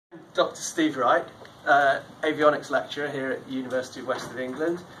Dr. Steve Wright, avionics lecturer here at the University of West of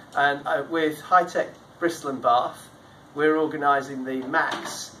England, and with High-Tech Bristol and Bath, we're organising the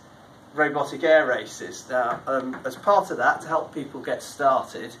MAAXX robotic air races. Now, as part of that, to help people get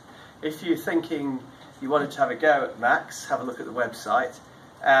started, if you're thinking you wanted to have a go at MAAXX, have a look at the website,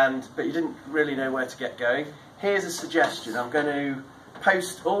 but you didn't really know where to get going, here's a suggestion. I'm going to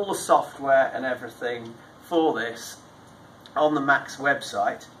post all the software and everything for this on the MAAXX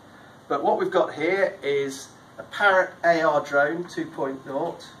website. But what we've got here is a Parrot AR drone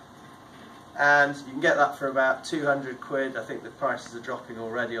 2.0, and you can get that for about 200 quid. I think the prices are dropping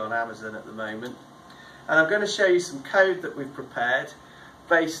already on Amazon at the moment. And I'm going to show you some code that we've prepared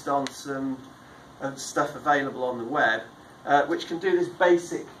based on some stuff available on the web, which can do this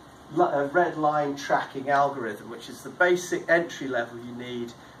basic red line tracking algorithm, which is the basic entry level you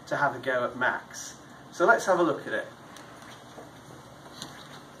need to have a go at MAAXX. So let's have a look at it.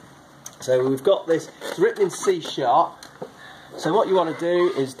 So we've got this, it's written in C#. So what you want to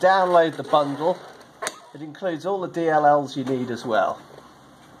do is download the bundle. It includes all the DLLs you need as well.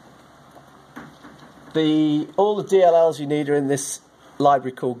 All the DLLs you need are in this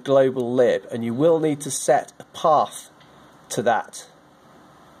library called Global Lib, and you will need to set a path to that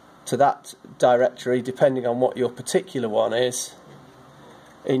directory depending on what your particular one is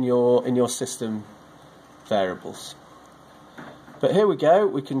in your system variables. But here we go,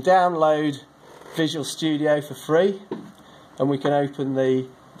 we can download Visual Studio for free, and we can open the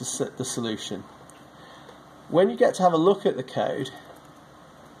solution. When you get to have a look at the code,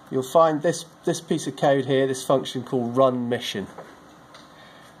 you'll find this piece of code here, this function called run mission.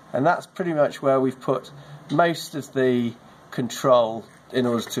 And that's pretty much where we've put most of the control in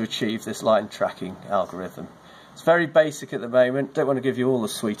order to achieve this line tracking algorithm. It's very basic at the moment. Don't want to give you all the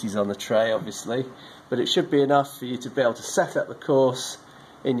sweeties on the tray, obviously, but it should be enough for you to be able to set up the course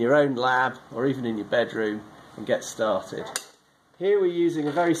in your own lab or even in your bedroom and get started. Here we're using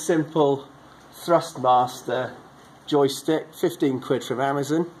a very simple Thrustmaster joystick, 15 quid from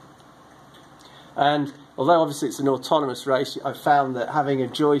Amazon. And although obviously it's an autonomous race, I've found that having a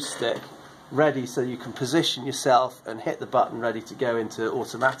joystick ready so you can position yourself and hit the button ready to go into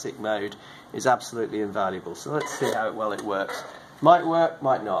automatic mode is absolutely invaluable. So let's see how well it works. Might work,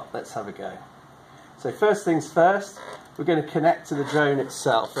 might not. Let's have a go. So first things first, we're going to connect to the drone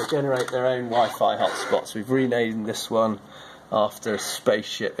itself. They generate their own Wi-Fi hotspots. We've renamed this one after a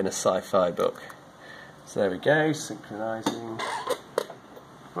spaceship in a sci-fi book. So there we go, synchronizing.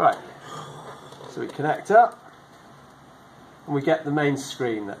 Right, so we connect up and we get the main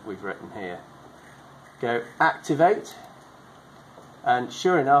screen that we've written here. Go activate, and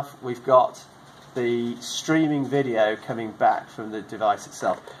sure enough we've got the streaming video coming back from the device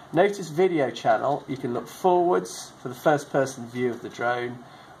itself. Notice video channel, you can look forwards for the first person view of the drone,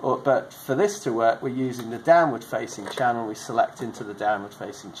 but for this to work we're using the downward facing channel. We select into the downward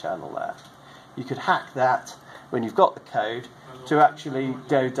facing channel there. You could hack that when you've got the code to actually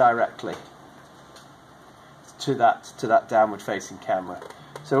go directly to that downward facing camera.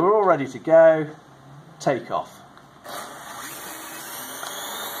 So we're all ready to go. Take off.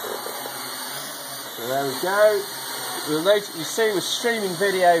 So there we go. You see we're streaming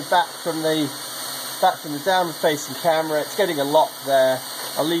video back from the downward facing camera. It's getting a lock there.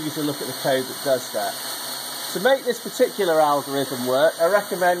 I'll leave you to look at the code that does that. To make this particular algorithm work, I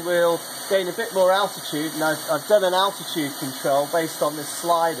recommend we'll gain a bit more altitude, and I've done an altitude control based on this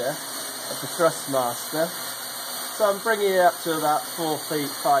slider of the Thrustmaster. So I'm bringing it up to about 4 feet,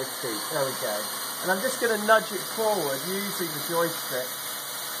 5 feet. There we go. And I'm just going to nudge it forward using the joystick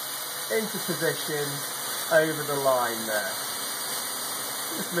into position over the line there.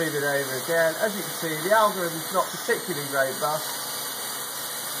 Just move it over again. As you can see, the algorithm's not particularly robust,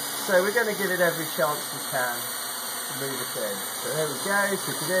 so we're going to give it every chance we can to move it in. So here we go,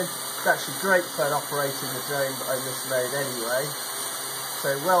 stick it in. It's actually great fun operating the drone on this mode anyway, so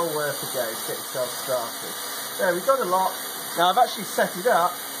well worth a go to get yourself started. There, we've got a lock. Now I've actually set it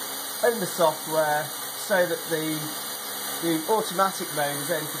up in the software so that the automatic mode is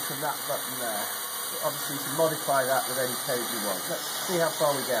entered from that button there. Obviously you can modify that with any code you want. Let's see how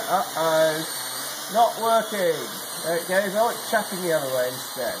far we get. Uh-oh, not working. There it goes. Oh, it's tracking the other way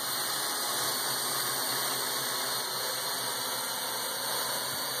instead.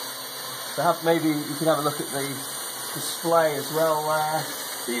 So maybe you can have a look at the display as well there.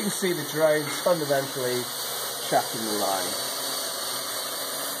 So you can see the drone fundamentally tracking the line.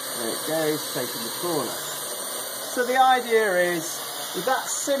 There it goes, taking the corner. So the idea is, with that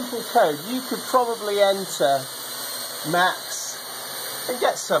simple code, you could probably enter MAAXX and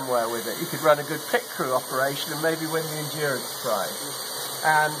get somewhere with it. You could run a good pit crew operation and maybe win the endurance prize.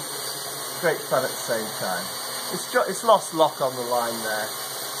 And great fun at the same time. It's lost lock on the line there.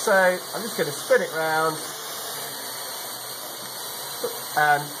 So I'm just going to spin it round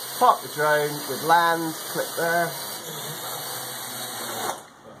and park the drone with land, click there.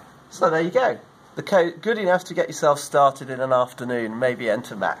 So there you go. The code good enough to get yourself started in an afternoon, maybe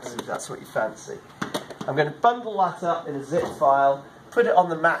enter MAAXX if that's what you fancy. I'm going to bundle that up in a zip file, put it on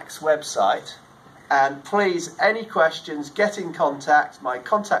the MAAXX website, and please, any questions, get in contact. My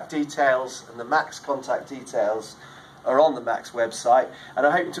contact details and the MAAXX contact details are on the MAAXX website, and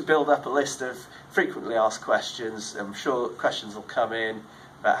I hope to build up a list of frequently asked questions. I'm sure questions will come in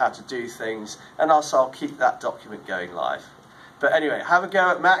about how to do things, and also I'll keep that document going live. But anyway, have a go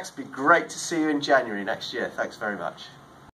at MAAXX. It'd be great to see you in January next year. Thanks very much.